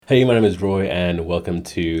Hey, my name is Roy, and welcome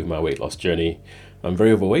to my weight loss journey. I'm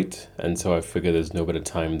very overweight, and so I figure there's no better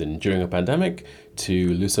time than during a pandemic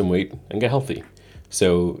to lose some weight and get healthy.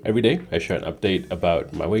 So every day I share an update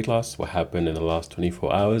about my weight loss, what happened in the last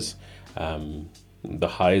 24 hours, the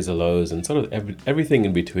highs, the lows, and sort of everything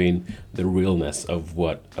in between, the realness of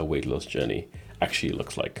what a weight loss journey actually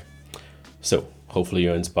looks like. So hopefully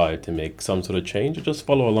you're inspired to make some sort of change or just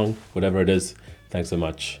follow along, whatever it is. Thanks so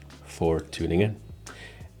much for tuning in.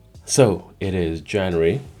 So it is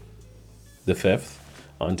January the 5th,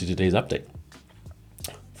 on to today's update.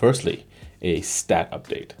 Firstly, a stat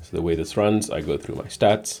update. So the way this runs, I go through my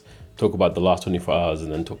stats, talk about the last 24 hours,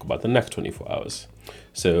 and then talk about the next 24 hours.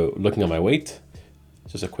 So looking at my weight,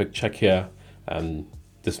 just a quick check here.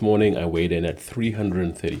 This morning I weighed in at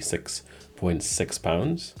 336.6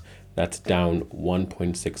 pounds. That's down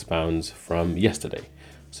 1.6 pounds from yesterday.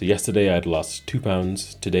 So yesterday I had lost 2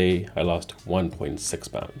 pounds. Today I lost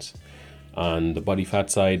 1.6 pounds. On the body fat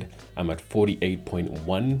side, I'm at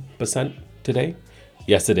 48.1% today.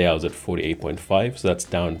 Yesterday I was at 48.5, so that's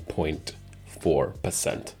down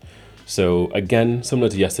 0.4%. So again, similar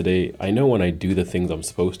to yesterday, I know when I do the things I'm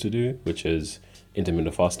supposed to do, which is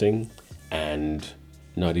intermittent fasting and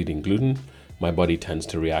not eating gluten, my body tends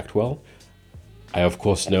to react well. I of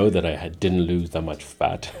course know that didn't lose that much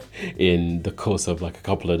fat in the course of like a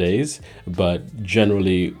couple of days, but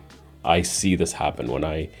generally I see this happen when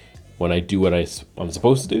I do what I'm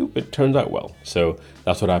supposed to do. It turns out well. So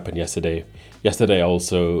that's what happened yesterday. Yesterday I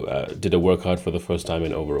also did a workout for the first time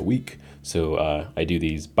in over a week. So I do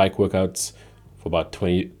these bike workouts for about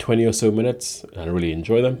 20 or so minutes, and I really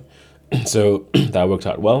enjoy them. So that worked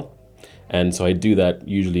out well. And so I do that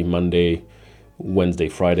usually Monday, Wednesday,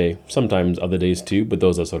 Friday, sometimes other days too, but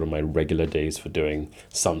those are sort of my regular days for doing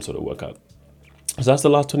some sort of workout. So that's the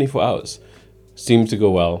last 24 hours. Seems to go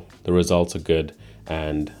well. The results are good,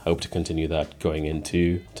 and I hope to continue that going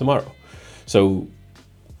into tomorrow. So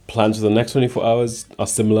plans for the next 24 hours are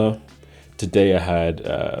similar. Today I had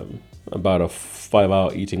about a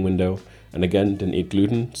 5-hour eating window, and again, didn't eat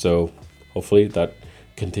gluten. So hopefully that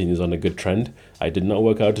continues on a good trend. I did not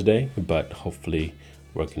work out today, but hopefully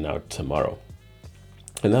working out tomorrow.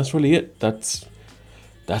 And that's really it. That's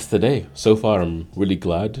the day. So far, I'm really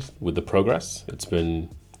glad with the progress. It's been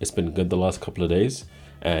good the last couple of days,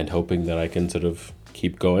 and hoping that I can sort of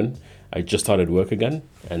keep going. I just started work again,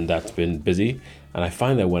 and that's been busy. And I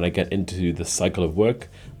find that when I get into the cycle of work,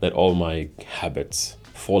 that all my habits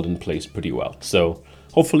fall in place pretty well. So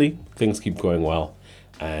hopefully things keep going well,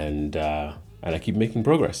 and I keep making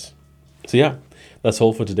progress. So yeah, that's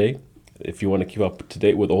all for today. If you want to keep up to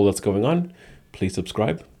date with all that's going on, please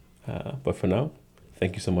subscribe. But for now,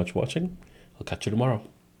 thank you so much for watching. I'll catch you tomorrow.